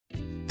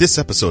This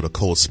episode of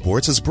Cold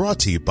Sports is brought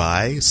to you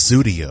by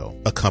Studio,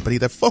 a company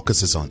that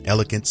focuses on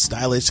elegant,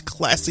 stylish,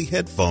 classy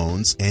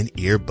headphones and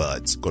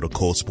earbuds. Go to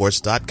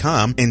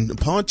coldsports.com and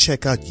upon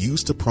checkout,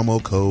 use the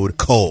promo code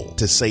COLD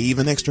to save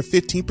an extra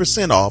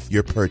 15% off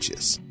your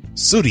purchase.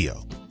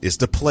 Studio is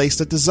the place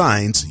that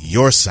designs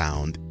your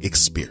sound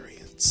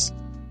experience.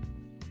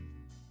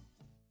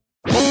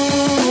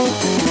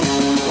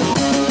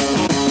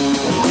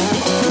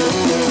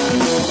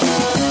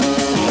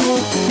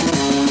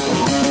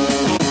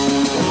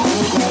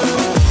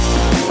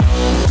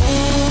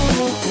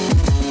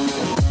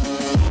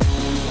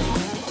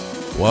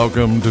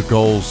 Welcome to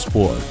Cole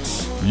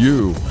Sports.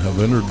 You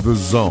have entered the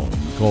zone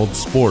called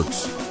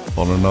sports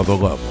on another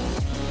level.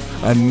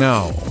 And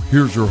now,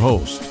 here's your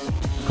host,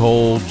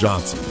 Cole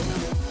Johnson.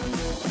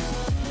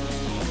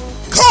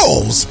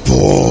 Cole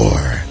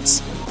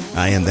Sports!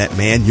 I am that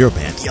man, your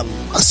man, the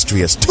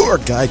illustrious tour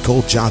guide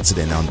Cole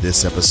Johnson, and on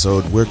this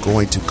episode, we're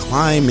going to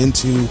climb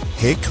into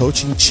head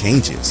coaching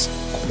changes,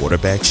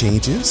 quarterback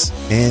changes,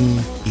 and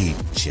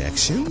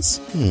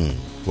ejections.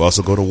 We'll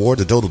also go to award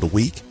the Dote of the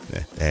Week.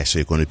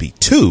 Actually going to be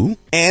 2,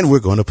 and we're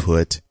going to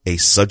put a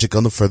subject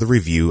on the further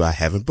review I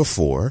haven't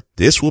before.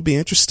 This will be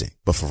interesting.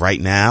 But for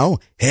right now,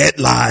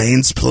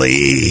 headlines,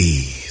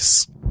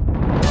 please.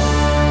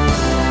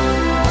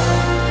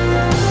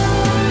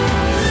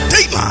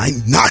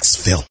 Dateline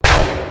Knoxville.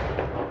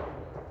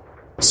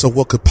 So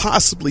what could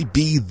possibly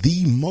be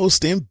the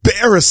most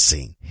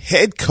embarrassing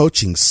head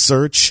coaching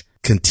search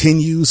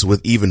continues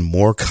with even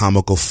more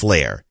comical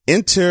flair.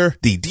 Enter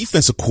the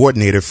defensive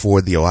coordinator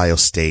for the Ohio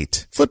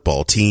State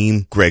football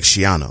team, Greg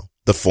Schiano.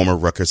 The former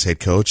Rutgers head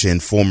coach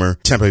and former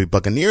Tampa Bay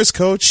Buccaneers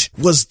coach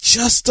was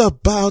just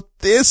about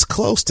this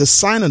close to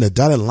signing a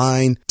dotted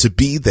line to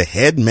be the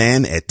head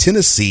man at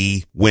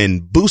Tennessee when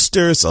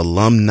boosters,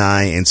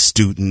 alumni, and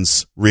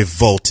students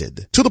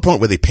revolted to the point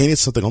where they painted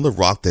something on the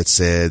rock that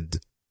said,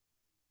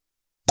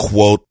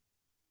 quote,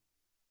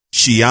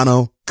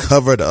 Schiano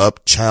covered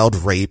up child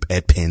rape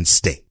at Penn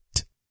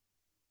State.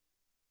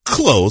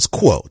 Close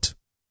quote.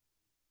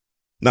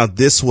 Now,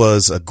 this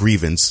was a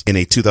grievance in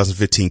a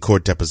 2015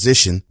 court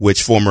deposition,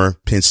 which former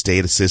Penn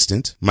State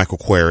assistant Michael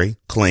Query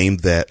claimed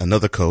that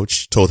another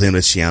coach told him that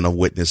Schiano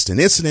witnessed an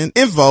incident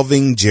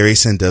involving Jerry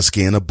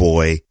Sandusky and a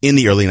boy in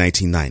the early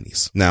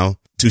 1990s. Now,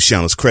 to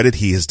Schiano's credit,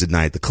 he has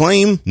denied the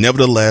claim.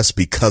 Nevertheless,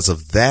 because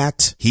of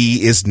that,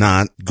 he is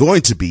not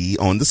going to be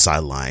on the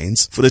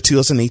sidelines for the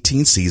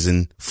 2018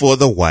 season for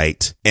the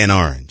White and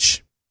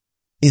Orange.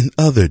 In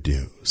other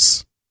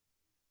news,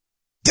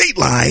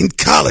 Dateline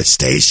College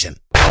Station.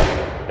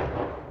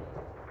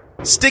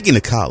 Sticking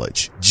to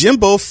college,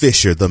 Jimbo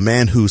Fisher, the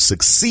man who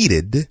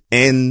succeeded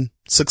and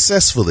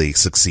successfully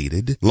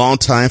succeeded,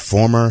 longtime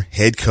former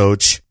head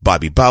coach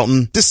Bobby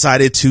Bowden,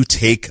 decided to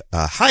take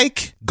a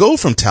hike, go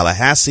from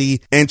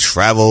Tallahassee, and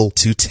travel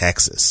to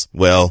Texas.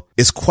 Well,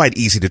 it's quite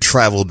easy to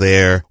travel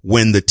there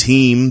when the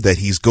team that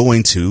he's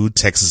going to,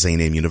 Texas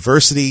A&M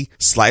University,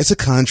 slides a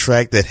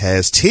contract that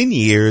has 10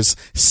 years,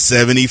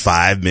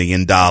 $75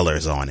 million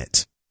on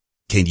it.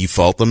 Can you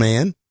fault the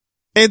man?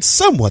 And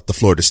somewhat the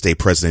Florida State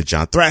president,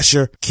 John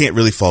Thrasher, can't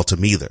really fault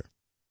him either.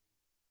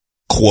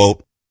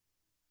 Quote,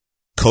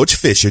 Coach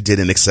Fisher did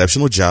an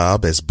exceptional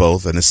job as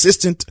both an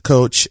assistant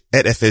coach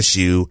at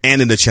FSU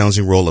and in the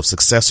challenging role of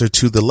successor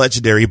to the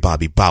legendary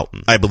Bobby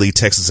Bowden. I believe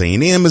Texas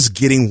A&M is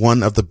getting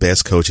one of the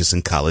best coaches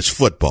in college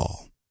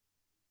football.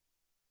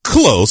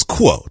 Close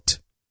quote.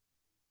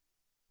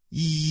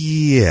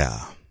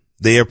 Yeah,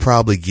 they are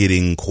probably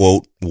getting,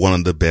 quote, one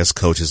of the best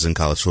coaches in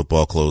college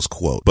football, close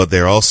quote. But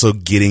they're also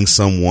getting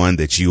someone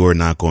that you are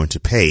not going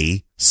to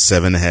pay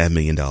 $7.5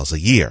 million a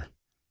year.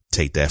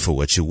 Take that for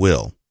what you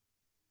will.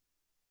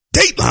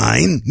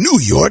 Dateline,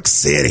 New York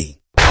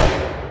City.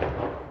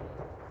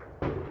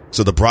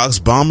 So the Bronx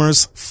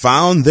Bombers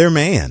found their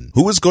man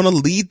who is going to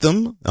lead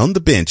them on the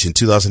bench in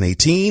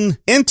 2018.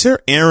 Enter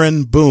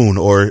Aaron Boone,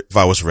 or if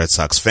I was a Red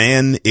Sox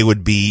fan, it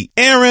would be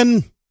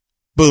Aaron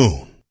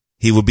Boone.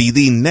 He will be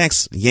the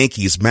next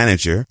Yankees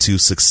manager to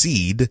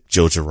succeed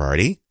Joe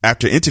Girardi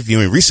after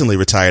interviewing recently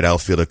retired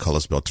outfielder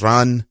Carlos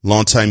Beltran,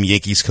 longtime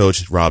Yankees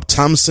coach Rob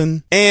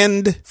Thompson,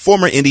 and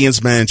former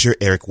Indians manager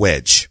Eric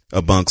Wedge,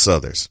 amongst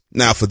others.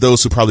 Now, for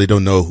those who probably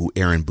don't know who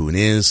Aaron Boone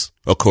is,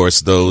 of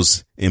course,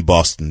 those in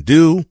Boston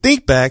do,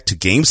 think back to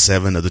Game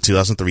 7 of the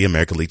 2003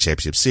 American League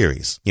Championship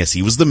Series. Yes,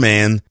 he was the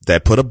man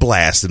that put a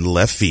blast in the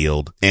left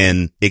field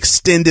and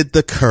extended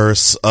the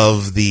curse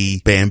of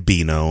the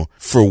Bambino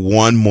for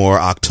one more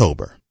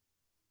October.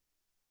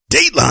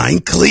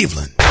 Dateline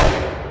Cleveland.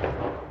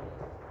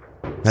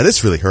 Now,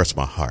 this really hurts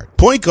my heart.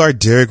 Point guard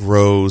Derrick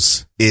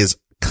Rose is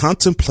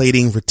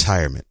contemplating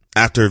retirement.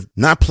 After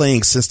not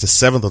playing since the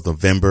 7th of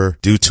November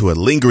due to a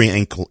lingering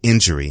ankle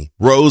injury,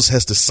 Rose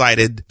has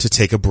decided to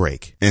take a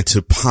break and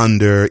to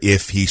ponder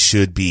if he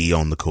should be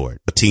on the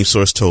court. A team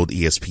source told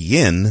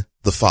ESPN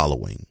the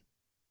following.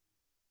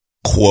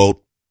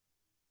 Quote,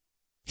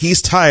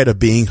 he's tired of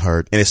being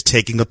hurt and it's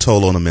taking a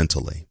toll on him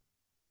mentally.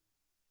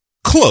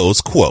 Close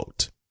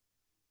quote.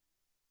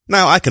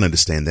 Now, I can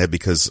understand that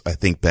because I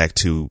think back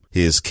to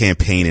his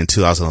campaign in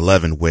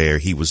 2011 where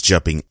he was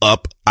jumping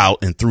up,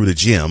 out, and through the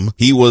gym.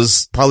 He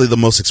was probably the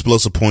most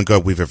explosive point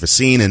guard we've ever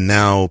seen, and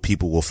now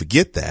people will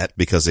forget that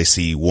because they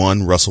see,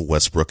 one, Russell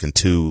Westbrook, and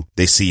two,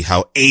 they see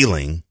how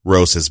ailing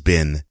Rose has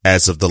been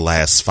as of the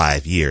last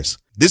 5 years.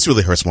 This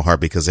really hurts my heart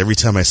because every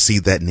time I see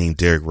that name,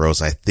 Derrick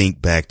Rose, I think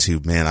back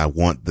to, man, I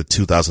want the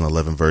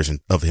 2011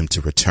 version of him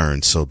to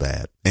return so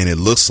bad. And it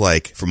looks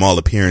like, from all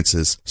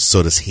appearances,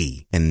 so does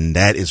he. And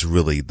that is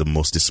really the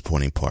most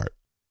disappointing part.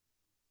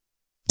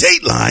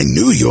 Dateline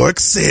New York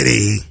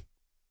City.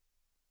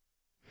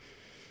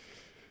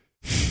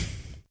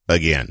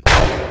 Again.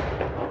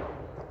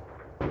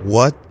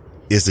 What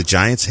is the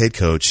Giants head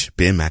coach,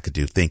 Ben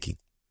McAdoo, thinking?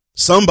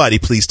 Somebody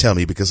please tell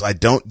me, because I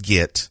don't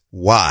get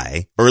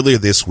why earlier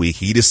this week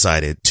he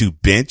decided to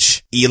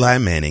bench Eli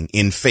Manning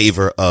in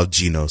favor of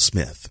Geno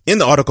Smith. In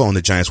the article on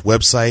the Giants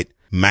website,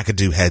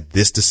 McAdoo had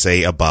this to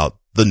say about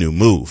the new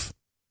move.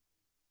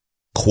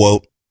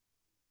 Quote,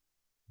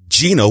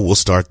 Geno will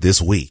start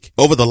this week.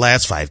 Over the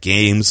last 5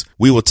 games,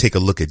 we will take a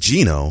look at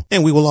Geno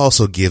and we will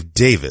also give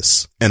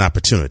Davis an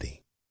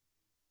opportunity.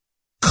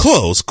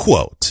 Close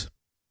quote.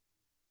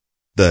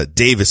 The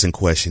Davis in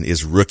question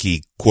is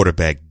rookie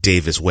quarterback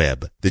Davis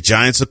Webb. The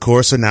Giants, of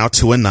course, are now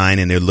 2-9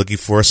 and they're looking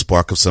for a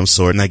spark of some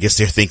sort. And I guess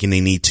they're thinking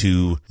they need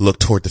to look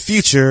toward the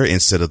future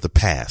instead of the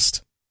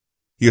past.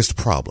 Here's the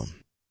problem.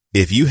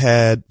 If you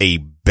had a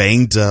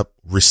banged up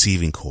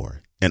receiving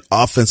core, an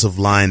offensive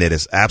line that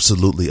is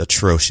absolutely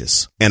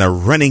atrocious, and a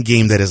running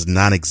game that is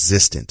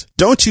non-existent,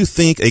 don't you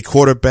think a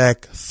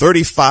quarterback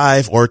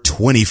 35 or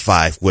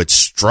 25 would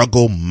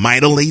struggle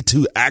mightily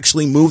to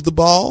actually move the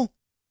ball?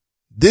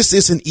 This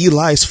isn't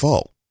Eli's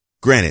fault.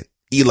 Granted,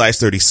 Eli's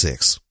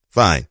 36.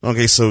 Fine.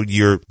 Okay, so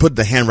you're putting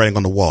the handwriting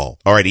on the wall.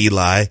 All right,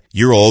 Eli,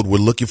 you're old. We're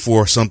looking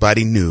for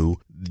somebody new.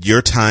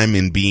 Your time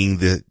in being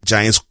the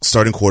Giants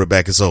starting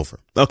quarterback is over.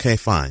 Okay,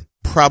 fine.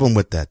 Problem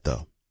with that,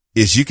 though,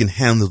 is you can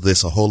handle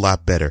this a whole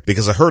lot better,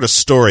 because I heard a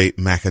story,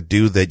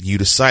 McAdoo, that you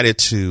decided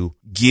to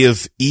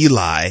give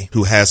Eli,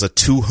 who has a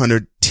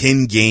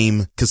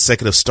 210-game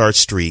consecutive start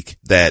streak,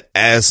 that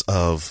as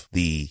of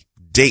the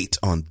date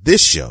on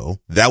this show,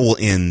 that will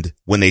end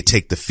when they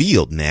take the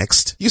field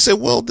next. You said,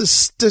 well,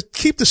 to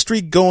keep the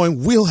streak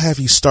going, we'll have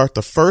you start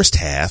the first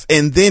half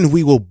and then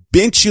we will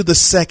bench you the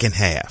second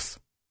half.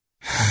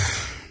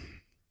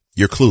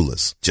 You're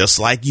clueless. Just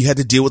like you had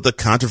to deal with the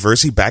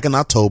controversy back in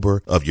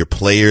October of your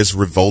players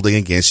revolting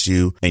against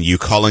you and you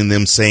calling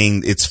them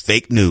saying it's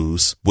fake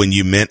news when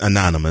you meant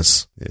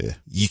anonymous. Yeah.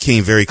 You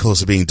came very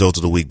close to being Dolt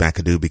of the Week,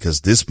 McAdoo,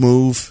 because this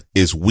move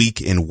is weak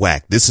and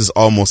whack. This is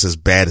almost as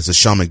bad as the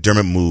Sean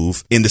McDermott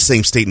move in the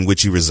same state in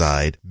which you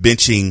reside,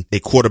 benching a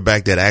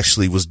quarterback that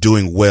actually was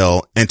doing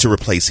well and to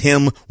replace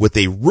him with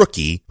a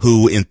rookie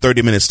who in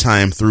 30 minutes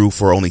time threw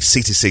for only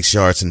 66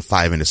 yards and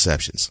 5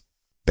 interceptions.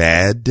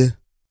 Bad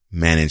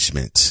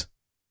management.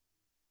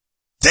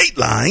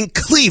 Dateline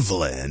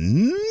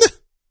Cleveland.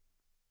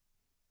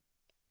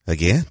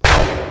 Again.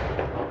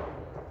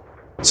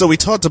 So we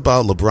talked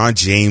about LeBron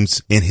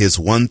James in his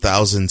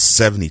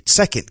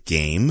 1,072nd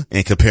game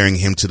and comparing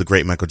him to the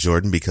great Michael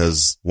Jordan,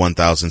 because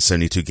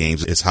 1,072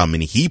 games is how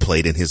many he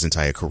played in his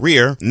entire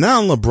career.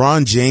 Now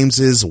LeBron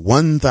James's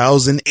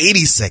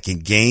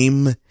 1,082nd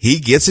game, he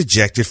gets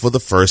ejected for the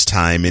first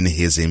time in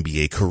his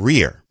NBA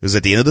career. It was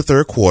at the end of the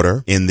third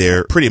quarter in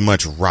their pretty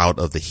much rout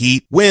of the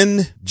Heat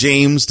when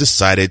James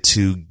decided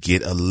to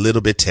get a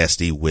little bit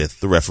testy with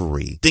the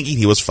referee. Thinking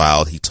he was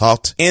fouled, he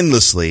talked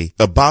endlessly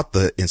about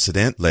the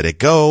incident, let it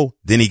go,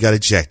 then he got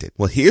ejected.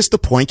 Well, here's the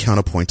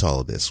counterpoint to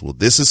all of this. Well,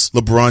 this is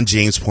LeBron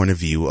James' point of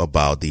view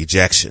about the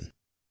ejection.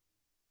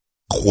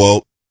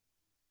 Quote,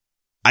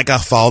 I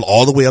got fouled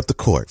all the way up the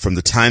court from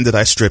the time that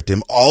I stripped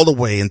him all the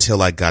way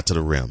until I got to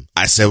the rim.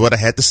 I said what I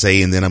had to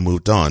say and then I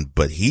moved on,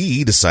 but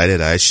he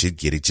decided I should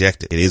get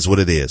ejected. It is what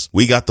it is.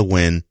 We got the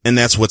win, and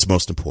that's what's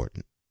most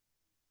important.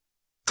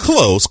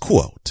 Close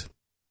quote.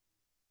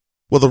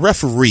 Well, the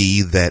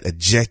referee that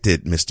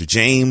ejected Mr.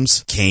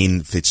 James,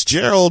 Kane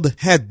Fitzgerald,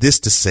 had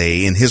this to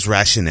say in his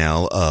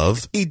rationale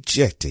of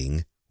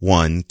ejecting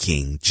one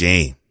King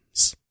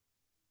James.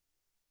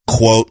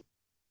 Quote,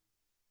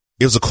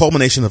 it was a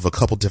culmination of a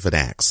couple different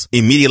acts.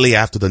 Immediately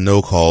after the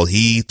no call,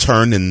 he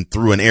turned and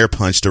threw an air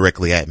punch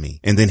directly at me,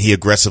 and then he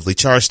aggressively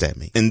charged at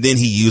me, and then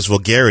he used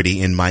vulgarity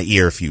in my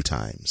ear a few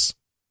times.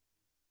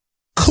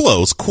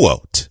 Close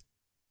quote.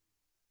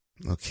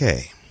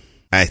 Okay.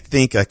 I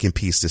think I can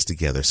piece this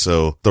together.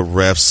 So the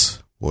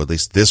refs, or at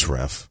least this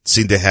ref,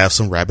 seemed to have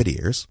some rabbit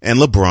ears. And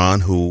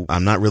LeBron, who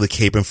I'm not really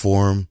caping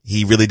for him,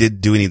 he really didn't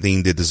do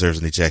anything that deserves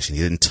an ejection.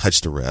 He didn't touch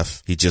the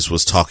ref. He just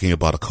was talking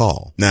about a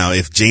call. Now,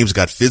 if James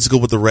got physical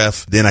with the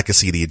ref, then I could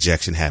see the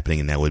ejection happening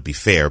and that would be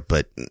fair.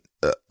 But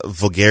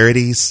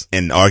vulgarities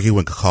and arguing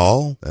a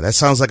call, that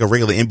sounds like a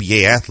regular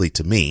NBA athlete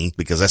to me,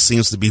 because that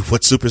seems to be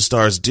what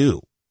superstars do.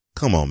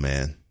 Come on,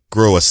 man.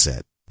 Grow a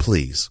set.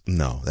 Please.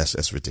 No,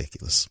 that's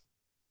ridiculous.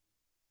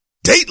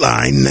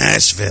 Dateline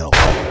Nashville.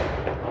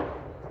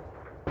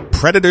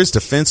 Predators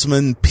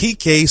defenseman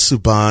PK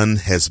Subban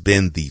has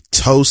been the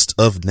toast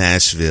of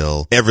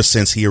Nashville ever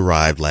since he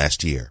arrived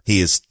last year.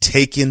 He is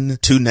taken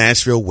to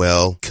Nashville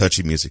well,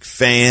 country music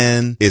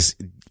fan, is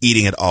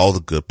eating at all the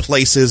good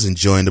places,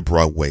 enjoying the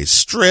Broadway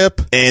strip.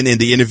 And in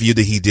the interview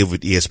that he did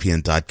with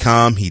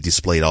ESPN.com, he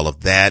displayed all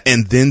of that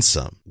and then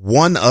some.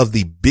 One of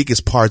the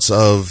biggest parts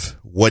of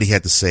what he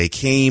had to say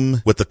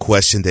came with the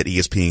question that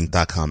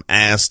ESPN.com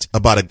asked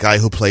about a guy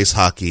who plays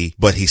hockey,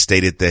 but he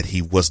stated that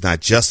he was not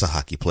just a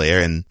hockey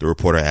player. And the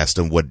reporter asked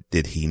him, what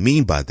did he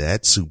mean by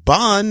that?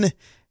 Subban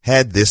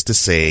had this to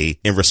say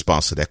in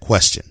response to that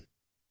question.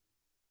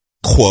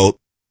 Quote,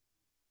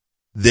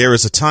 there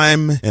is a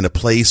time and a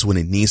place when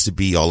it needs to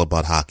be all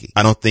about hockey.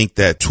 I don't think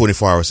that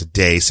 24 hours a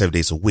day, 7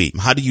 days a week.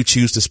 How do you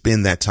choose to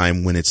spend that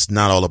time when it's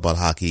not all about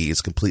hockey?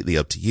 It's completely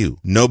up to you.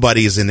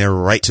 Nobody is in their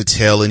right to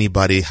tell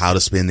anybody how to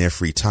spend their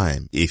free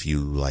time. If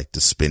you like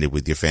to spend it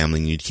with your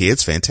family and your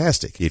kids,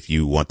 fantastic. If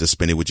you want to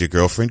spend it with your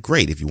girlfriend,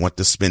 great. If you want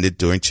to spend it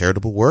doing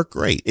charitable work,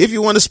 great. If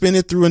you want to spend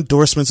it through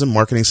endorsements and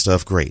marketing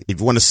stuff, great. If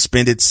you want to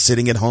spend it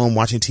sitting at home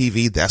watching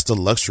TV, that's the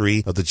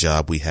luxury of the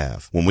job we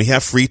have. When we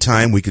have free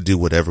time, we could do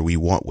whatever we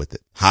want with it.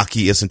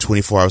 Hockey isn't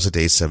 24 hours a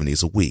day, 7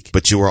 days a week,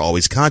 but you are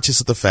always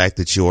conscious of the fact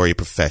that you are a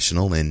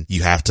professional and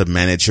you have to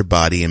manage your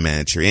body and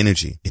manage your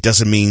energy. It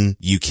doesn't mean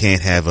you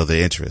can't have other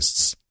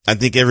interests. I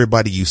think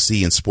everybody you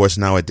see in sports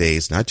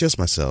nowadays, not just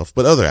myself,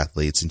 but other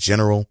athletes in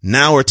general,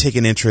 now are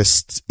taking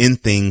interests in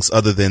things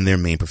other than their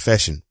main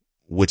profession,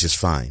 which is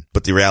fine.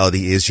 But the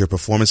reality is your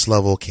performance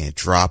level can't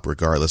drop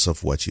regardless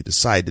of what you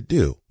decide to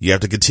do. You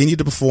have to continue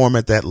to perform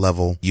at that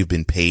level you've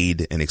been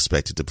paid and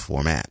expected to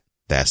perform at.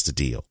 That's the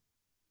deal.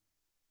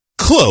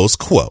 Close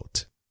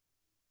quote.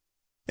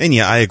 And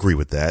yeah, I agree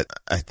with that.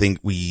 I think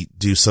we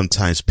do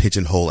sometimes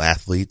pigeonhole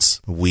athletes.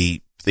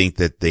 We think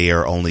that they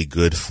are only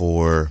good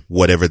for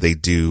whatever they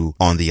do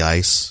on the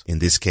ice, in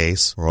this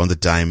case, or on the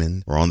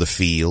diamond, or on the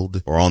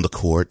field, or on the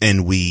court,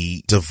 and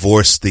we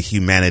divorce the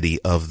humanity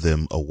of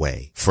them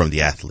away from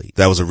the athlete.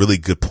 That was a really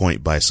good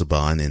point by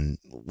Subban, and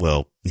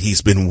well,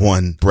 he's been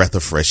one breath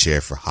of fresh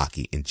air for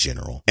hockey in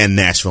general, and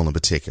Nashville in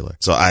particular.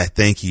 So I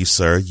thank you,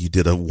 sir. You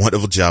did a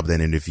wonderful job in that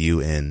interview,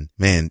 and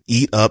man,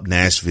 eat up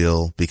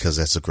Nashville because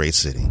that's a great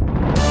city.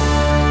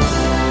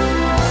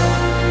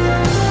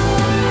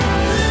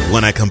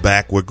 When I come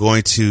back, we're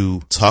going to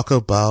talk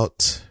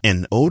about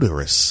an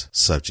odorous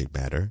subject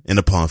matter and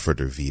upon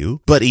further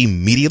review, but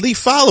immediately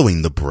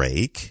following the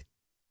break,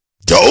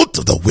 Dolt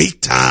of the Week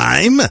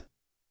time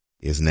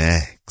is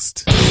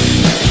next.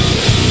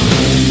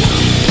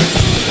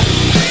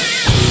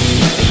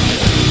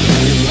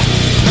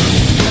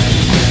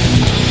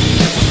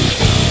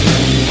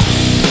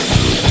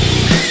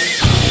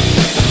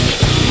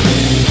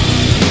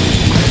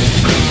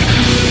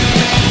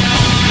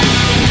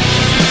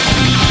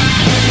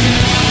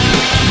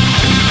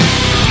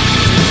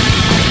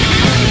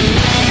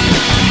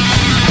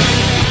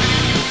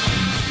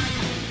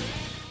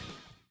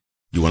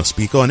 You want to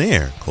speak on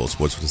air?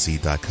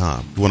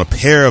 ColdSportsWithAZ.com. You want a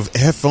pair of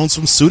headphones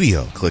from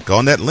Studio? Click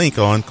on that link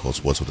on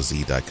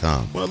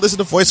ColdSportsWithAZ.com. You want to listen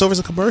to voiceovers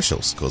and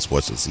commercials?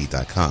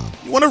 ColdSportsWithAZ.com.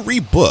 You want to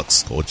read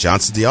books? Cole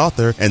Johnson's the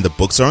author, and the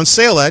books are on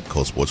sale at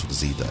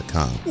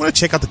ColdSportsWithAZ.com. You want to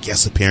check out the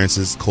guest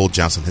appearances Cole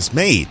Johnson has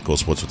made?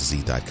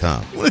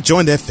 ColdSportsWithAZ.com. You want to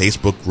join that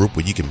Facebook group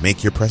where you can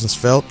make your presence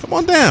felt? Come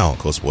on down,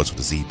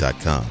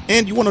 ColdSportsWithAZ.com.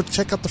 And you want to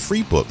check out the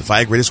free book, The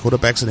 5 Greatest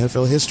Quarterbacks in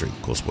NFL History?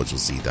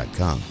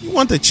 ColdSportsWithAZ.com. You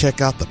want to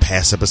check out the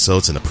past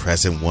episodes and the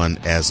present one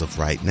as of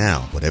right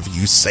now, whatever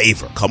you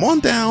savor. Come on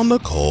down to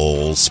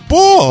Cole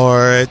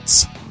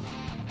Sportz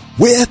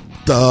with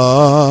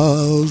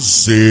the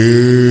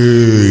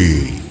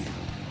Z.com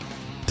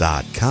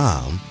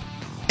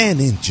and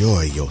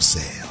enjoy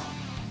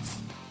yourself.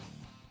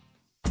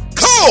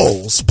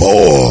 Cole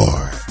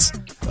Sportz,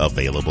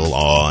 available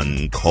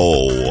on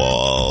Cole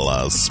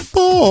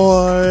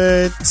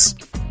Sportz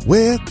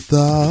with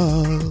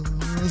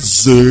the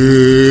Z.com.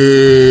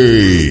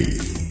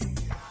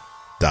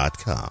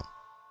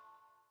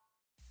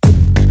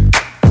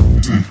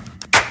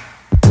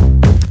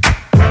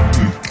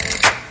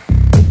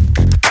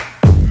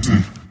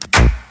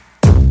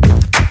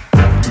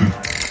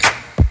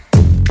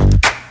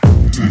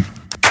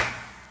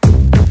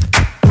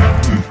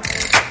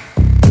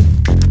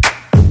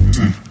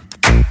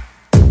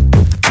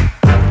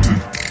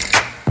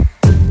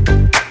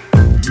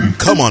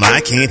 Come on,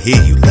 I can't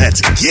hear you.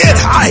 Let's get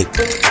hype.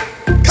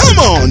 Come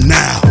on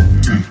now.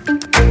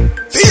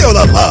 Feel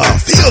the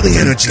love. Feel the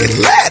energy.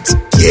 Let's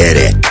get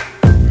it.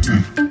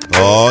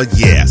 Oh,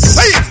 yeah.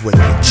 Say it with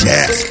your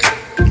chest.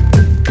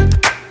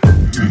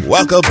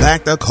 Welcome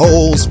back to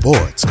Cole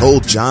Sportz. Cole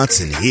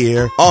Johnson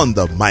here on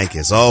the mic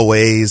as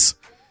always.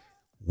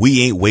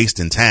 We ain't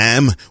wasting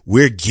time.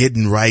 We're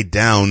getting right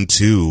down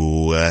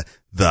to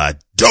the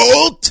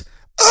Dolt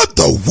of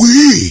the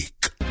Week.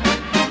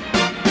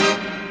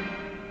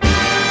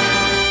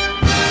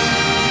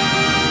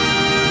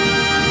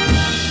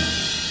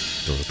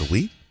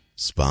 Week,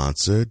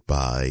 sponsored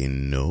by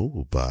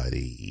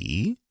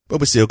nobody, but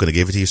we're still going to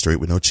give it to you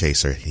straight with no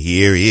chaser.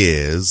 Here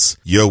is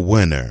your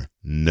winner.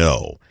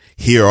 No,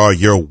 here are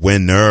your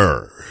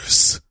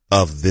winners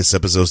of this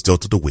episode's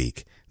Dope of the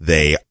Week.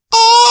 They are...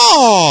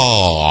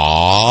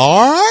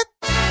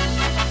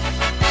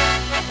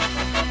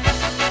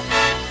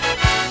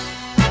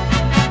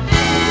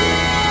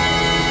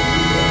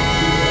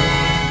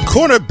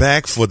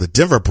 cornerback for the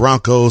Denver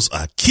Broncos,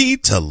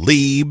 Aqib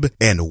Talib,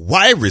 and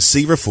wide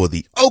receiver for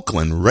the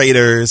Oakland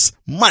Raiders,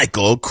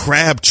 Michael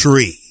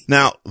Crabtree.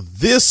 Now,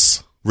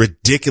 this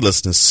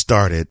ridiculousness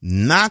started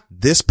not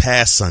this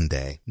past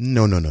Sunday.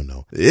 No.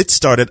 It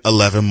started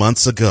 11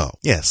 months ago.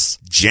 Yes,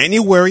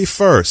 January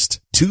 1st,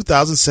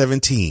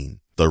 2017.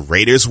 The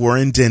Raiders were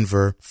in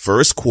Denver,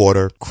 first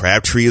quarter.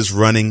 Crabtree is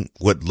running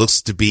what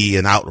looks to be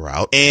an out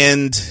route,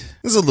 and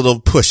there's a little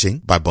pushing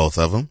by both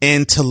of them.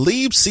 And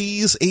Talib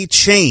sees a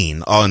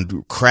chain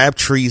on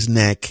Crabtree's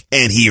neck,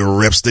 and he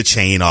rips the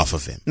chain off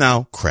of him.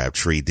 Now,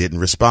 Crabtree didn't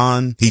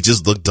respond. He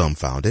just looked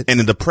dumbfounded. And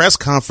in the press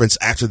conference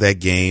after that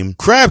game,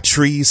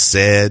 Crabtree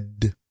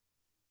said,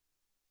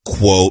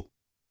 quote,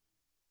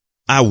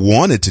 "I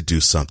wanted to do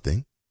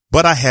something,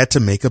 but I had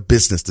to make a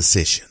business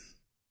decision."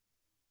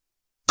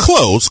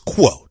 Close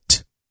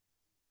quote.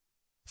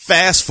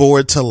 Fast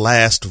forward to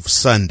last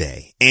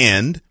Sunday,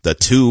 and the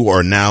two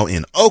are now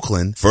in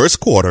Oakland, first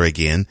quarter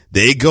again.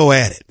 They go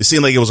at it. It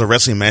seemed like it was a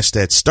wrestling match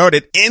that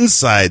started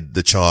inside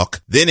the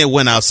chalk, then it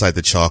went outside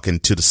the chalk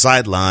and to the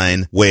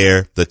sideline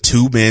where the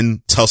two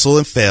men tussled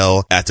and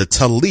fell after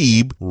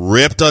Talib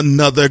ripped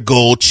another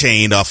gold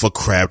chain off of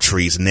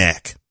Crabtree's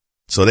neck.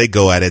 So they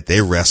go at it, they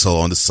wrestle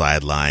on the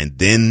sideline,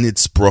 then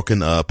it's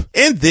broken up,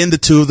 and then the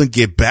two of them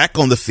get back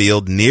on the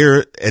field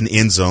near an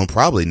end zone,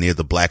 probably near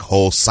the black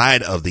hole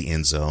side of the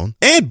end zone,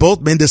 and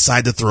both men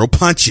decide to throw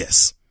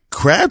punches.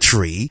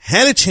 Crabtree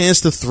had a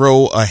chance to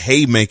throw a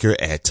haymaker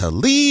at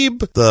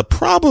Talib. The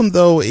problem,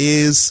 though,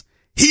 is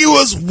he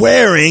was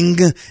wearing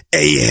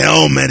a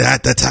helmet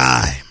at the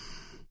time.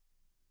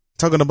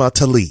 Talking about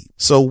Talib.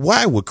 So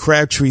why would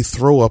Crabtree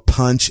throw a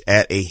punch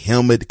at a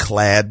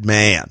helmet-clad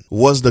man?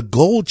 Was the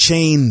gold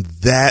chain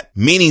that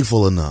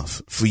meaningful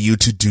enough for you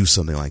to do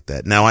something like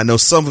that? Now, I know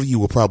some of you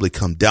will probably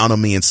come down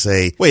on me and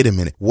say, wait a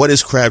minute, what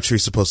is Crabtree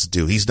supposed to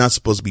do? He's not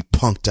supposed to be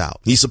punked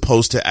out. He's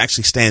supposed to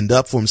actually stand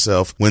up for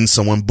himself when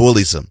someone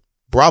bullies him.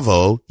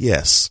 Bravo,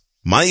 yes.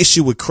 My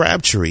issue with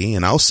Crabtree,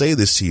 and I'll say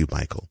this to you,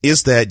 Michael,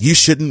 is that you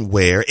shouldn't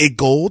wear a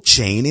gold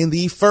chain in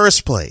the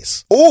first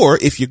place. Or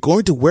if you're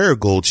going to wear a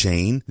gold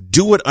chain,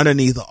 do it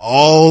underneath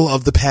all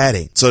of the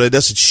padding so that it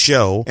doesn't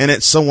show and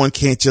that someone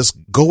can't just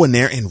go in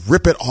there and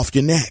rip it off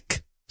your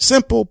neck.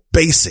 Simple,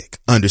 basic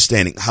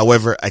understanding.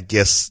 However, I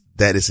guess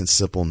that isn't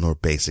simple nor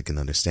basic in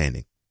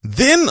understanding.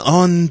 Then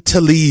on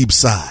Talib's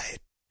side.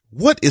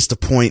 What is the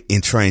point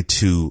in trying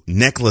to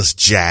necklace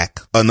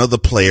jack another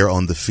player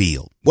on the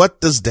field?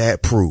 What does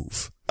that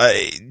prove?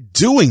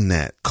 Doing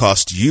that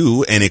cost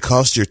you and it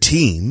cost your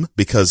team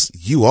because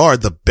you are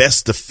the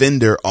best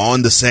defender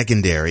on the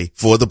secondary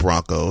for the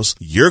Broncos.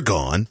 You're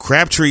gone.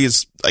 Crabtree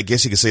is, I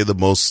guess you could say, the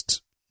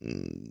most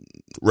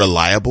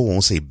reliable, I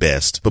won't say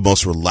best, but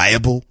most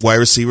reliable wide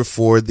receiver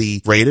for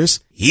the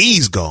Raiders.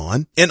 He's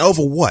gone. And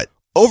over what?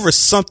 Over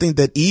something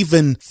that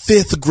even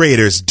fifth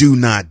graders do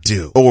not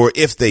do. Or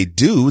if they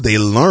do, they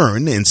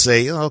learn and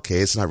say, okay,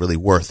 it's not really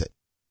worth it.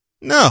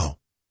 No.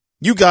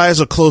 You guys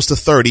are close to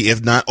 30,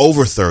 if not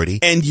over 30,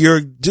 and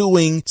you're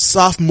doing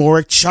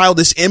sophomoric,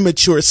 childish,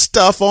 immature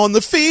stuff on the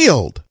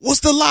field. What's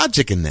the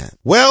logic in that?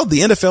 Well,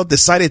 the NFL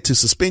decided to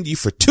suspend you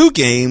for 2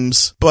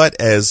 games, but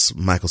as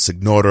Michael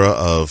Signora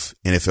of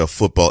NFL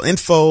Football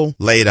Info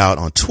laid out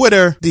on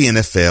Twitter, the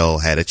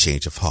NFL had a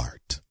change of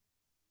heart.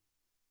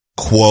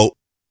 Quote,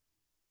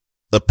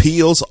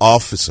 appeals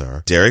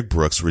officer Derek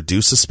Brooks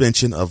reduced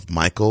suspension of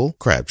Michael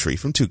Crabtree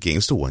from 2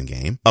 games to 1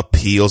 game.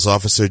 Appeals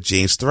officer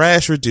James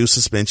Thrash reduced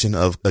suspension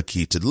of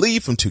Aqib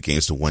Talib from 2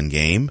 games to 1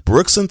 game.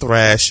 Brooks and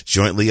Thrash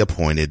jointly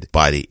appointed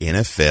by the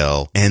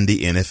NFL and the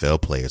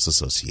NFL Players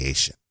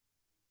Association.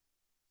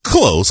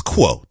 Close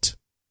quote.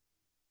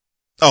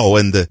 Oh,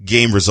 and the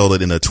game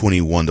resulted in a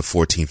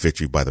 21-14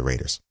 victory by the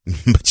Raiders.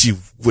 But you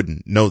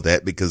wouldn't know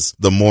that because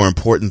the more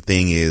important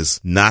thing is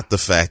not the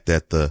fact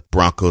that the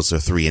Broncos are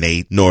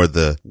 3-8, nor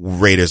the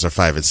Raiders are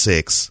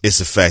 5-6. It's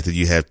the fact that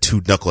you have 2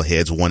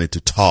 knuckleheads wanting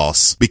to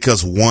toss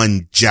because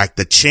one jacked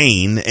the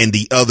chain and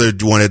the other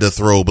wanted to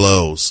throw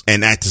blows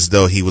and act as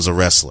though he was a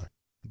wrestler.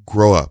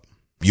 Grow up.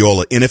 You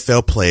all are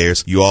NFL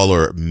players. You all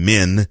are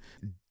men.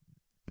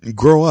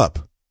 Grow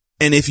up.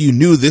 And if you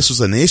knew this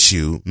was an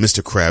issue,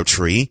 Mr.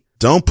 Crabtree,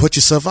 don't put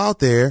yourself out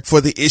there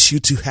for the issue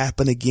to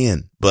happen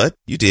again. But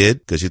you did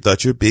because you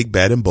thought you're big,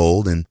 bad, and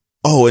bold. And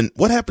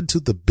what happened to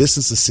the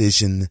business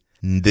decision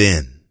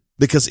then?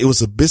 Because it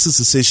was a business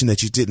decision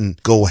that you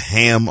didn't go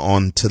ham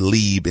on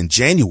Talib in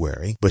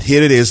January. But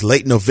here it is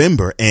late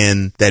November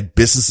and that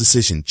business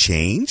decision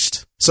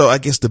changed. So I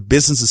guess the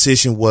business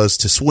decision was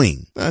to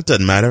swing. It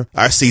doesn't matter.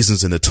 Our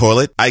season's in the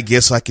toilet. I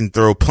guess I can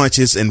throw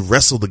punches and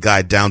wrestle the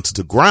guy down to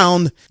the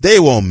ground. They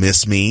won't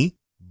miss me.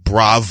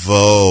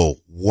 Bravo.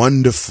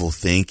 Wonderful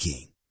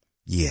thinking.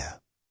 Yeah,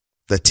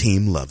 the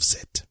team loves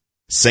it.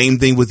 Same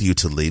thing with you,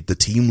 Talib. The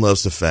team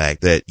loves the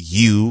fact that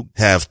you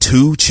have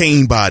 2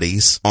 chain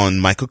bodies on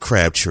Michael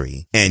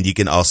Crabtree, and you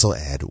can also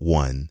add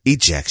 1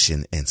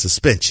 ejection and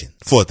suspension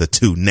for the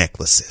 2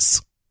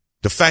 necklaces.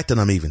 The fact that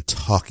I'm even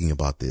talking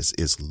about this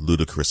is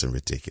ludicrous and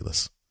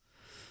ridiculous.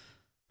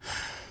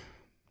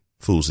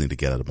 Fools need to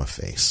get out of my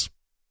face.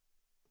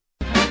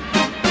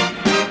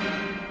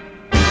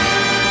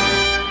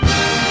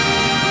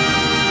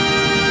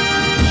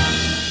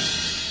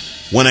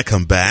 When I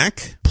come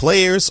back,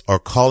 players are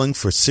calling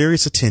for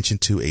serious attention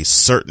to a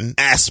certain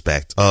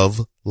aspect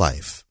of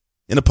life.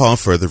 And upon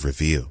further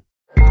review.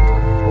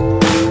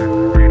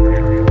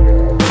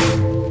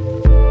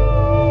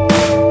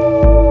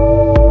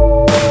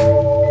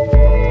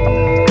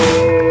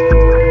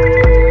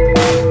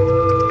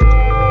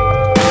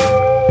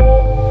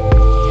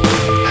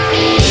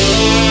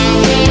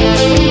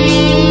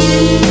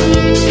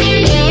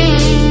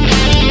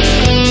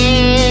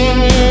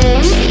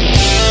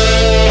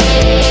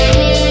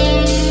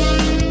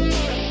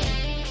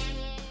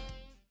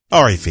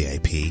 All right,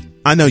 VIP.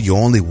 I know you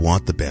only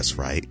want the best,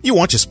 right? You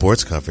want your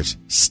sports coverage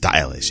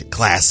stylish and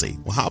classy.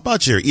 Well, how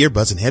about your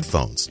earbuds and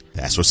headphones?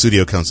 That's where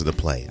Studio comes into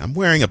play. I'm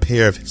wearing a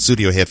pair of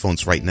Studio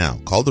headphones right now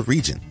called the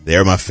Regent.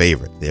 They're my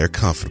favorite. They're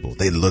comfortable.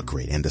 They look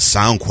great. And the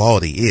sound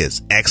quality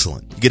is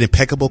excellent. You get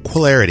impeccable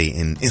clarity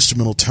in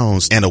instrumental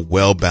tones and a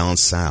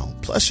well-balanced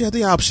sound. Plus, you have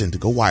the option to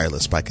go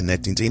wireless by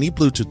connecting to any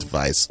Bluetooth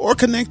device or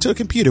connect to a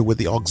computer with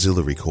the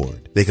auxiliary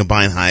cord. They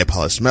combine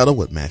high-polished metal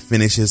with matte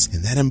finishes,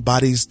 and that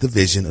embodies the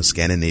vision of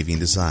Scandinavian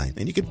design.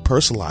 And you can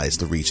personalize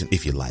the Regent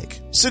if you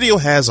like. Studio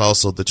has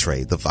also the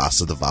Tray, the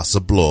Vasa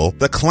Blå,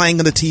 the Klang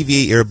of the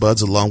TVA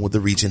earbuds along with the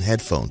Regent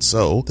headphones.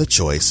 So the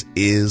choice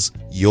is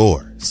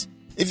yours.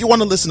 If you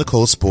want to listen to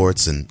Cole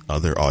Sportz and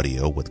other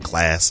audio with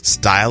class,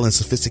 style, and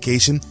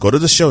sophistication, go to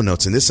the show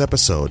notes in this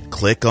episode,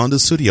 click on the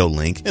Studio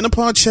link, and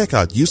upon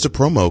checkout, use the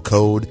promo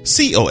code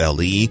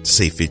COLE to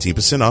save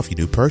 15% off your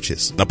new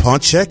purchase. And upon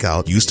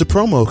checkout, use the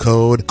promo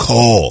code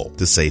COLE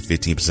to save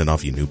 15%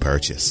 off your new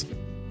purchase.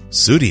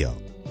 Studio,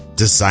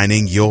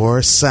 designing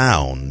your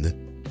sound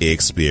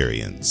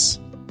experience.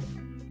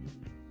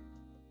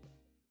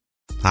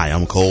 Hi,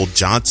 I'm Cole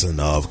Johnson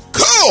of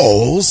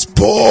Cole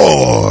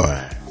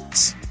Sportz.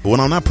 But when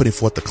I'm not putting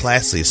forth the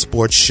classiest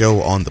sports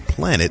show on the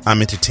planet,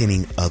 I'm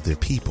entertaining other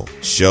people.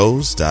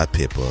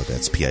 Shows.pippa,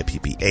 that's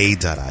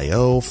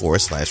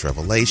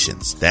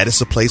pippa.io/revelations. That is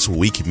the place where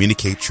we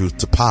communicate truth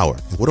to power.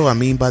 And what do I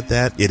mean by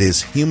that? It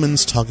is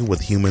humans talking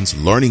with humans,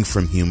 learning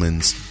from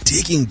humans,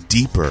 digging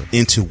deeper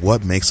into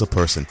what makes a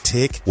person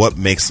tick, what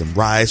makes them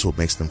rise, what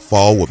makes them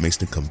fall, what makes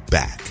them come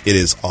back. It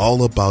is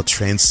all about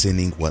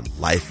transcending what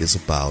life is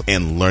about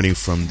and learning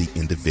from the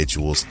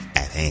individuals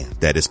at hand.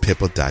 That is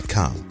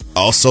pippa.com.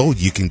 Also,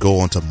 you can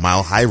go on to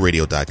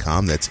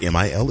milehighradio.com. That's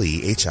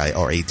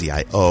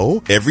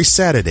MILEHIRADIO. Every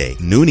Saturday,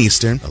 noon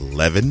Eastern,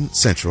 11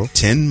 Central,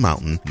 10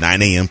 Mountain,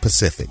 9 a.m.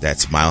 Pacific.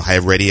 That's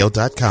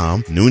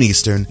milehighradio.com, noon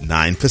Eastern,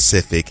 9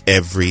 Pacific,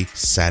 every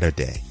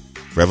Saturday.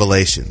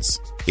 Revelations.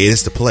 It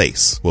is the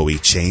place where we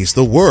change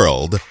the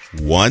world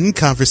one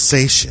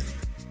conversation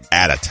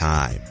at a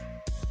time.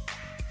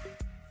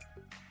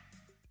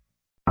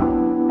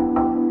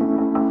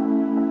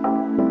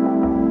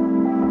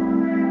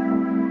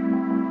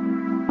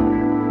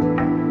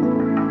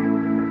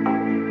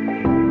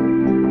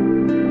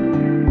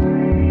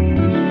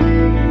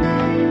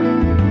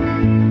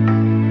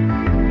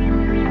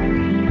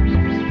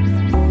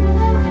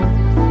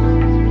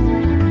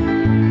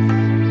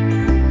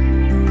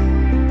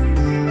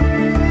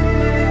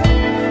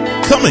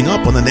 Coming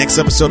up on the next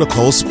episode of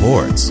Cole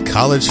Sportz,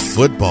 college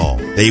football.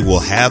 They will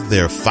have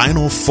their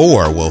Final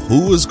Four. Well,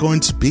 who is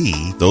going to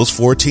be those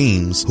 4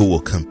 teams who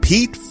will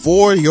compete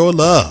for your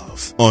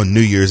love on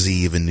New Year's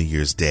Eve and New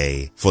Year's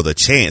Day for the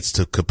chance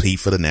to compete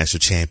for the national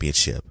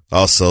championship?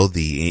 Also,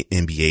 the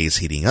NBA is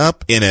heating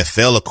up.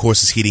 NFL, of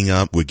course, is heating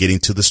up. We're getting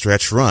to the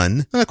stretch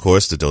run. Of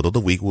course, the Dodo of the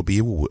Week will be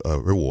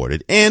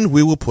rewarded, and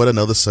we will put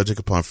another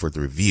subject upon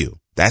further review.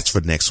 That's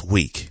for next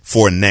week.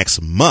 For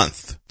next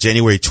month,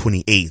 January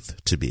 28th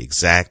to be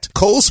exact,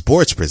 Cole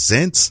Sportz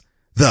presents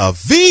the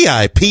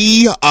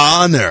VIP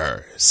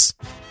Honors.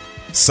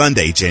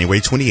 Sunday, January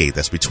 28th,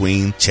 that's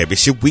between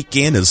Championship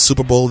Weekend and the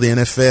Super Bowl of the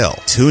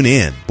NFL. Tune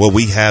in where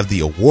we have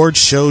the award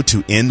show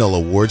to end all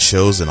award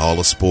shows in all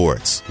of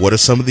sports. What are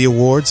some of the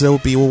awards that will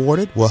be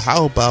awarded? Well,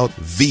 how about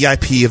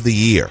VIP of the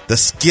Year, the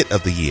Skit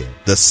of the Year,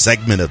 the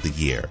Segment of the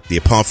Year, the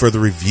Upon Further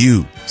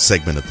Review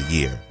Segment of the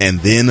Year, and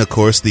then, of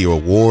course, the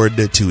award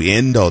to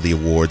end all the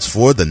awards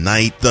for the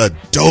night, the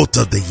Dolt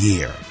of the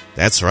Year.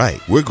 That's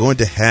right. We're going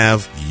to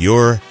have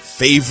your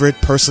favorite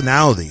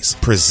personalities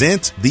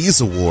present these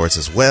awards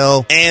as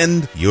well,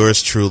 and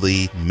yours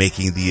truly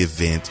making the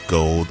event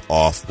go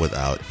off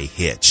without a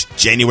hitch.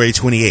 January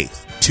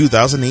 28th,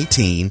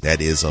 2018.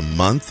 That is a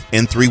month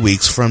and 3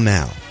 weeks from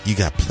now. You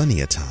got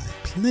plenty of time.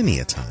 plenty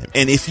of time.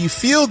 And if you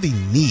feel the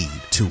need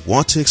to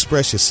want to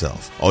express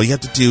yourself, all you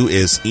have to do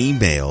is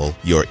email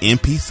your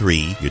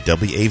MP3, your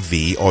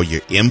WAV, or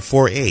your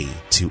M4A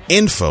to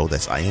info,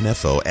 that's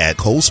INFO, at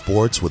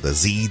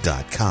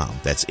coldsports.com.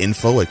 That's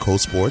info at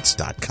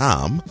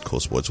coldsports.com,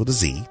 coldsports with a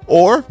Z.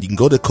 Or you can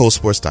go to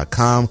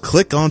coldsports.com,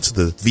 click onto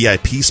the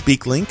VIP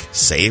speak link,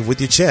 say it with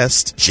your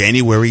chest,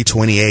 January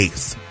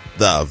 28th.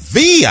 The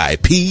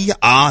VIP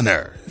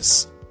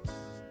honors.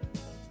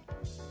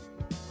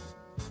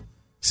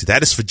 See,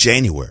 that is for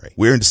January.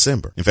 We're in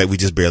December. In fact, we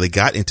just barely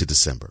got into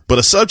December. But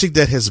a subject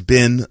that has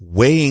been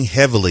weighing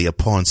heavily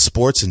upon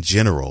sports in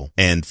general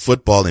and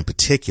football in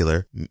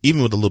particular,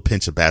 even with a little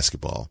pinch of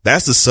basketball.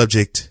 That's the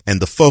subject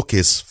and the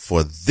focus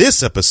for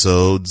this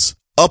episode's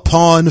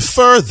Upon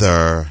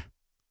Further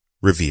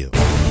Review.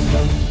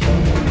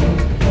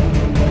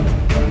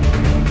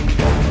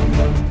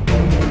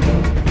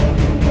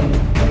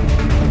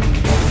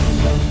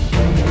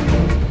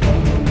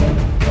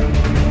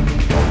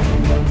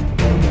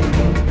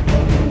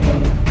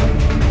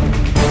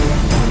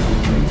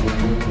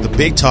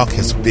 Big talk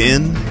has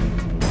been,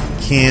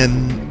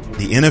 can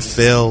the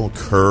NFL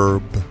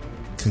curb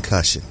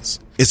concussions?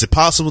 Is it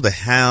possible to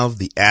have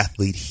the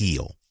athlete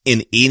heal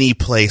in any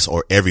place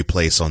or every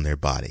place on their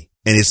body?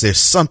 And is there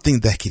something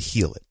that could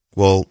heal it?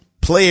 Well,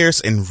 players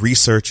and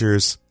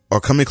researchers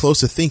are coming close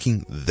to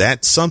thinking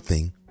that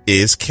something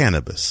is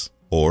cannabis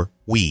or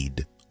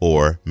weed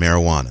or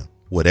marijuana.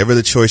 Whatever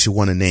the choice you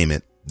want to name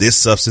it, this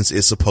substance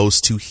is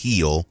supposed to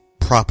heal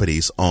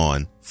properties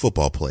on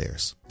football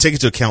players. Take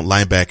into account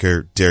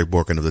linebacker Derek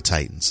Borkin of the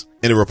Titans.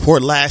 In a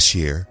report last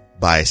year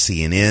by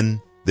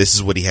CNN, this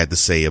is what he had to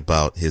say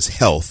about his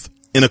health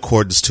in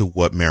accordance to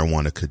what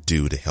marijuana could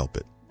do to help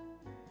it.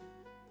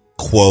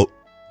 Quote,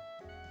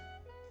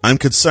 I'm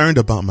concerned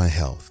about my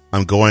health.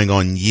 I'm going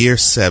on year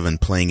 7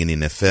 playing in the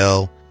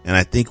NFL, and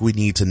I think we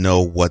need to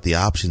know what the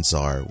options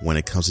are when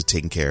it comes to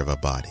taking care of our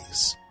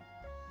bodies.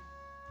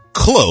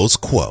 Close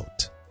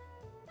quote.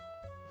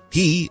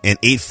 He and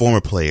 8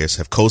 former players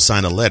have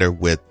co-signed a letter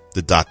with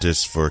the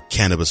Doctors for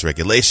Cannabis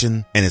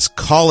Regulation and is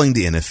calling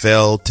the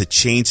NFL to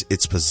change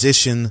its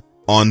position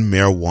on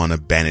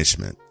marijuana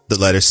banishment. The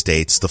letter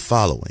states the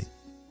following.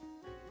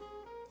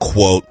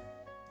 Quote,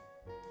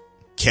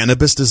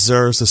 cannabis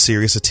deserves the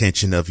serious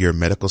attention of your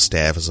medical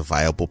staff as a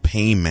viable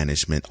pain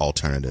management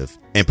alternative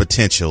and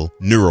potential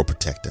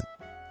neuroprotectant.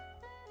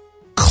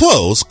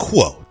 Close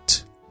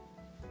quote.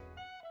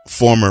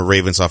 Former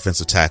Ravens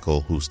offensive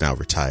tackle, who's now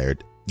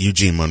retired,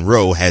 Eugene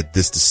Monroe, had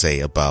this to say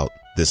about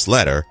this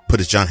letter, put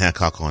his John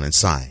Hancock on and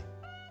signed.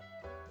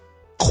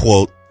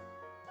 Quote,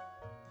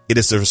 it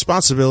is the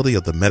responsibility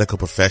of the medical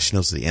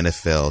professionals of the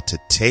NFL to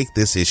take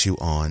this issue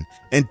on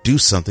and do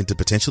something to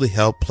potentially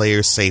help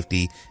players'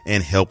 safety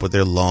and help with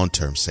their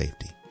long-term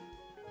safety.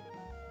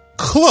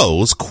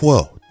 Close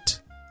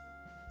quote.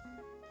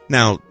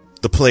 Now,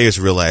 the players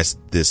realize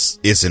this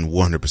isn't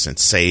 100%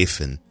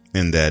 safe and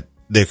that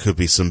there could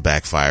be some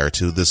backfire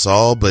to this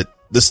all, but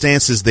the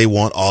stance is they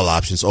want all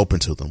options open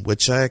to them,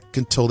 which I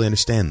can totally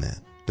understand that.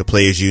 The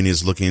players' union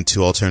is looking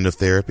into alternative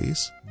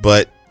therapies,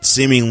 but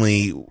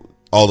seemingly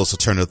all those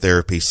alternative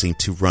therapies seem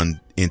to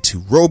run into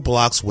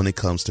roadblocks when it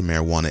comes to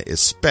marijuana,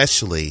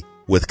 especially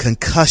with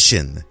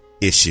concussion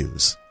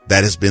issues.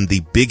 That has been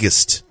the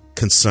biggest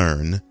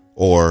concern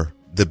or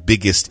the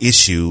biggest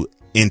issue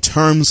in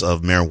terms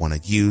of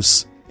marijuana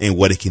use and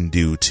what it can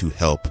do to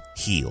help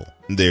heal.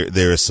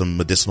 There is some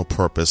medicinal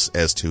purpose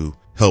as to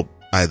help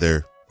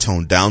either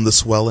tone down the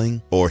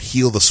swelling or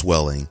heal the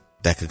swelling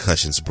that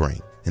concussions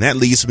bring. And that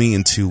leads me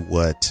into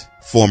what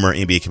former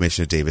NBA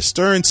Commissioner David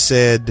Stern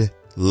said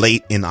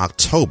late in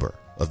October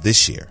of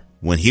this year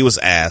when he was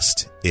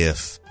asked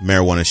if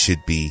marijuana should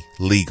be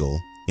legal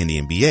in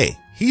the NBA.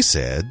 He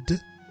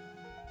said,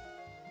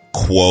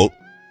 quote,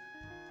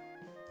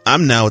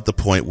 I'm now at the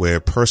point where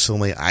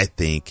personally I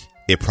think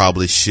it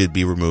probably should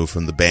be removed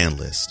from the ban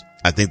list.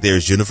 I think there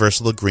is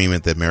universal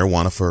agreement that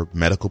marijuana for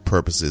medical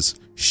purposes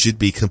should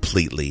be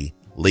completely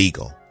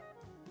legal.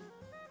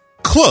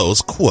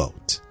 Close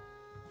quote.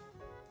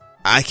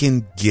 I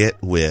can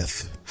get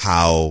with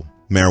how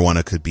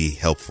marijuana could be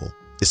helpful,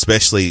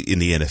 especially in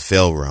the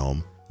NFL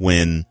realm,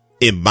 when,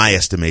 in my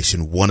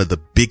estimation, one of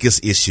the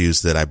biggest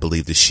issues that I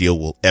believe the Shield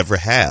will ever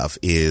have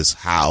is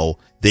how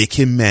they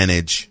can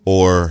manage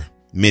or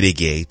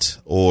mitigate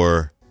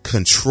or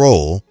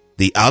control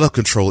the out of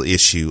control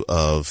issue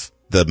of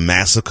the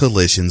massive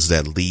collisions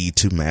that lead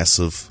to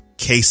massive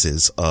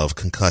cases of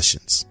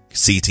concussions,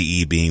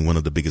 CTE being one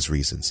of the biggest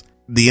reasons.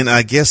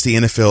 I guess the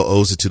NFL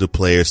owes it to the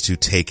players to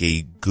take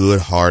a good,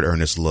 hard,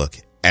 earnest look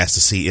as to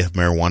see if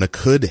marijuana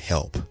could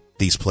help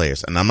these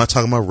players. And I'm not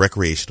talking about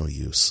recreational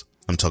use.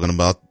 I'm talking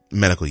about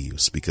medical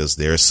use, because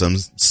there are some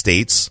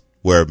states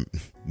where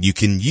you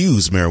can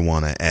use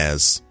marijuana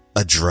as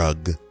a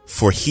drug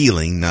for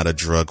healing, not a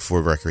drug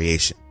for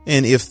recreation.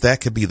 And if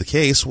that could be the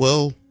case,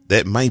 well,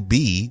 that might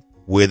be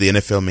where the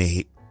NFL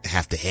may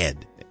have to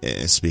head.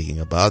 And speaking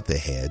about the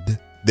head,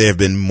 there have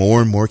been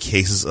more and more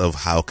cases of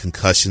how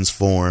concussions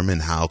form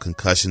and how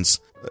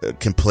concussions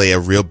can play a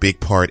real big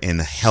part in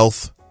the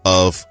health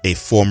of a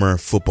former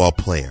football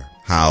player.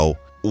 How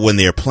when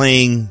they're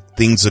playing,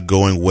 things are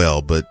going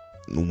well, but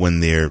when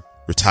they're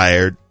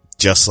retired,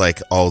 just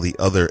like all the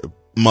other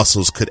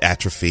muscles could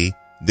atrophy,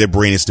 their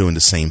brain is doing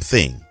the same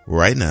thing.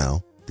 Right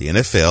now, the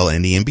NFL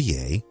and the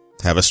NBA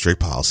have a strict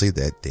policy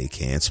that they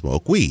can't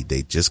smoke weed.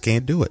 They just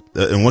can't do it.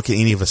 And what can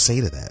any of us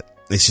say to that?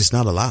 It's just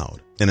not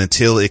allowed. And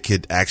until it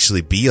could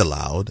actually be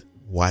allowed,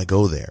 why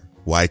go there?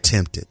 Why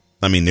tempt it?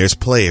 I mean, there's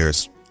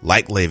players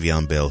like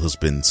Le'Veon Bell, who's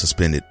been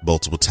suspended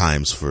multiple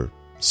times for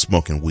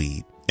smoking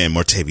weed, and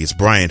Martavis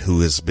Bryant,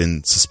 who has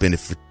been suspended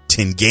for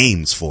 10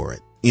 games for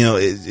it. You know,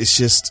 it's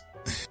just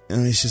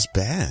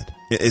bad.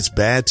 It's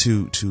bad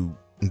to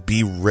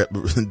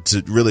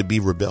really be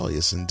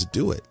rebellious and to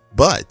do it.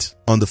 But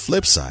on the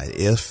flip side,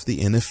 if the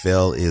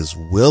NFL is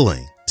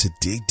willing to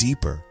dig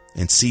deeper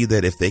and see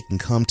that if they can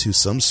come to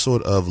some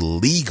sort of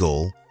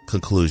legal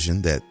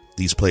conclusion that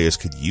these players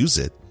could use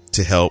it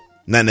to help,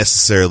 not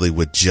necessarily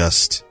with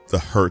just the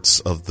hurts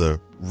of the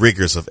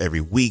rigors of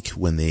every week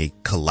when they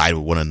collide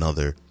with one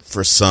another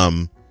for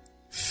some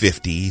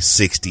 50,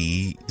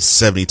 60,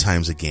 70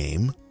 times a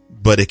game,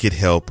 but it could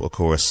help, of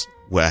course,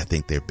 what I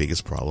think their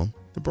biggest problem,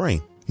 the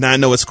brain. Now, I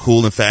know it's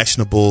cool and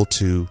fashionable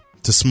to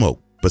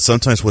smoke, but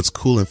sometimes what's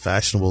cool and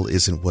fashionable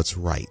isn't what's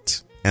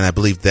right. And I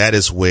believe that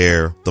is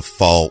where the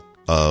fault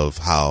of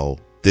how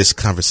this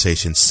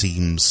conversation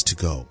seems to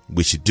go.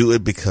 We should do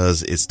it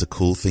because it's the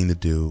cool thing to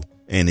do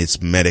and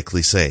it's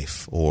medically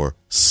safe, or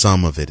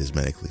some of it is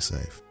medically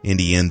safe. In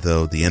the end,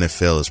 though, the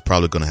NFL is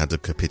probably going to have to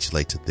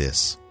capitulate to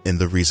this. And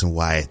the reason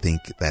why I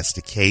think that's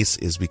the case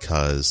is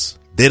because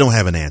they don't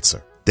have an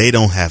answer. They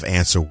don't have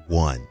answer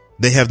one.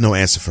 They have no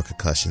answer for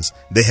concussions.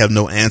 They have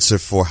no answer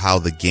for how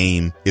the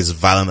game is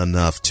violent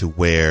enough to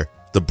where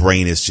the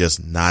brain is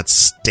just not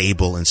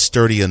stable and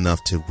sturdy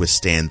enough to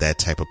withstand that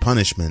type of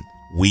punishment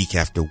week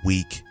after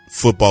week,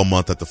 football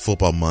month after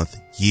football month,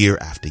 year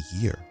after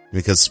year.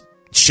 Because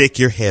shake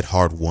your head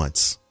hard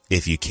once,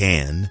 if you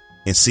can,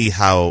 and see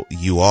how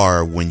you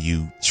are when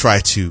you try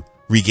to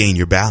regain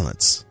your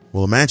balance.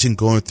 Well, imagine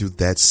going through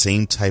that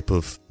same type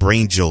of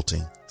brain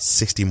jolting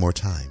 60 more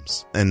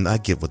times. And I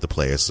get what the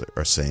players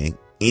are saying.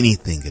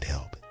 Anything could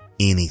help.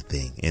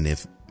 Anything. And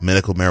if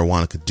medical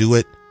marijuana could do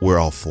it, we're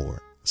all for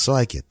it. So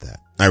I get that.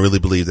 I really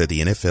believe that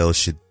the NFL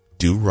should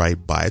do right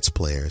by its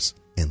players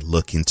and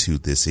look into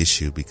this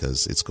issue,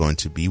 because it's going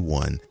to be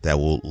one that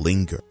will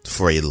linger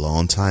for a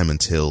long time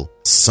until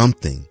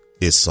something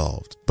is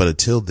solved. But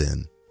until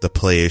then, the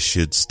players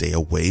should stay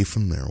away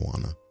from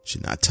marijuana,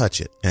 should not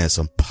touch it. And as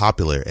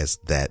unpopular as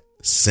that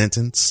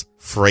sentence,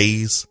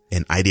 phrase,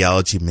 and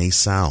ideology may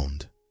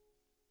sound,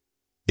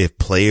 if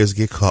players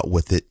get caught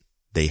with it,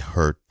 they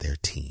hurt their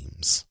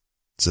teams.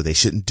 So they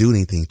shouldn't do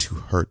anything to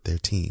hurt their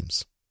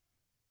teams.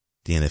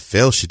 The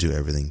NFL should do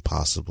everything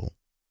possible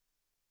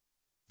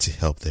to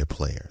help their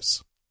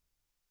players.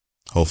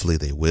 Hopefully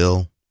they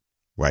will.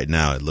 Right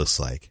now it looks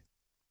like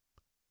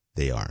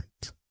they aren't.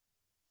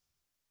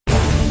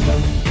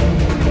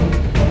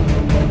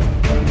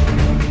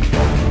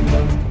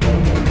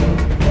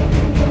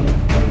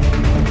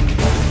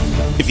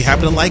 If you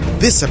happen to like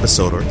this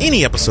episode or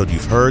any episode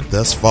you've heard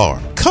thus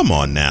far, come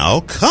on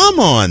now to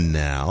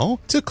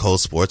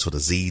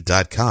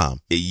coldsportswithaz.com.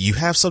 You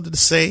have something to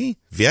say?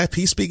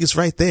 VIP speak is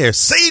right there.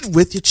 Say it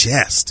with your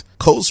chest.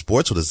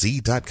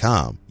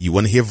 coldsportswithaz.com. You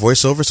want to hear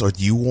voiceovers, or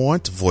do you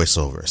want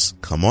voiceovers?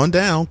 Come on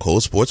down,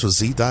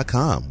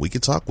 coldsportswithaz.com. We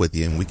can talk with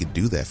you and we can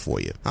do that for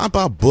you. How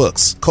about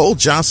books? Cole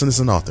Johnson is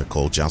an author.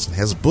 Cole Johnson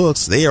has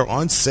books. They are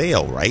on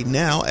sale right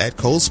now at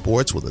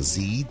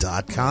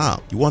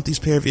coldsportswithaz.com. You want these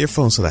pair of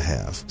earphones that I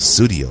have?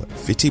 Studio,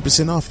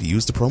 15% off if you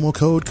use the promo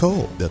code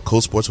Cole. The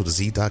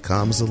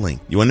coldsportswithaz.com is the link.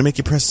 You want to make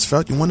your presence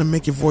felt? You want to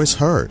make your voice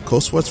heard?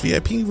 Cold Sports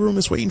VIP room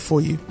is waiting for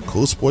you.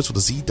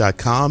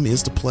 coldsportswithaz.com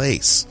is the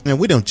place. And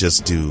we don't just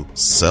do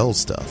sell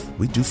stuff.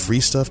 We do free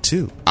stuff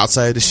too.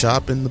 Outside of the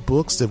shop and the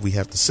books that we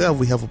have to sell,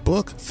 we have a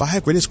book,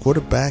 5 Greatest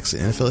Quarterbacks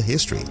in NFL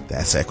History.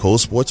 That's at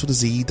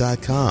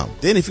coldsportswithaz.com.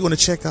 Then if you want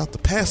to check out the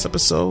past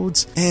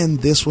episodes and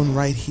this one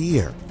right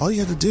here, all you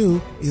have to do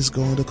is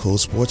go to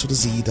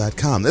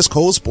coldsportswithaz.com. That's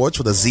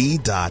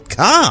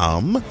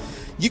coldsportswithaz.com.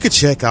 You can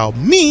check out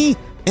me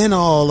and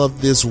all of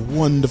this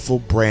wonderful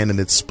brand in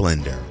its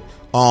splendor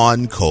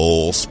on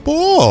Cole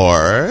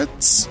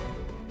Sports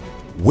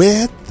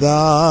with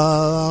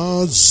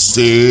the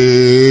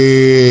Z.com.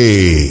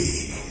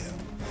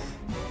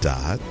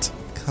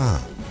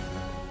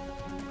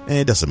 And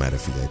it doesn't matter,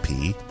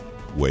 VIP,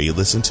 where you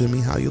listen to me,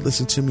 how you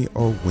listen to me,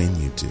 or when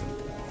you do.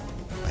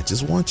 I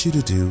just want you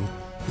to do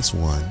this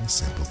one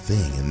simple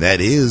thing, and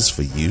that is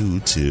for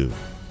you to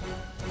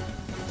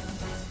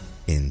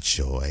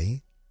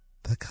enjoy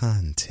the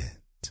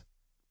content.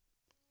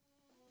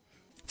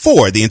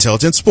 For the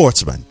Intelligent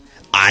Sportsman,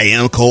 I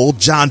am Cole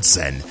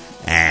Johnson,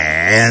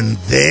 and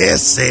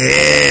this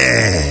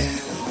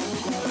is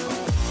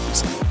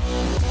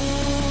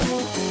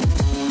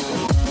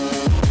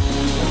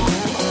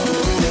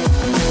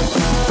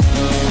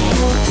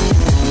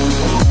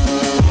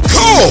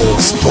Cole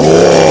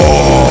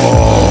Sports.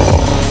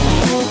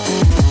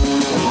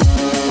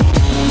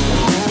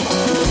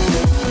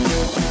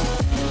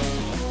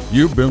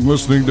 You've been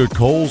listening to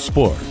Cole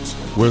Sports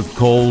with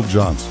Cole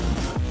Johnson.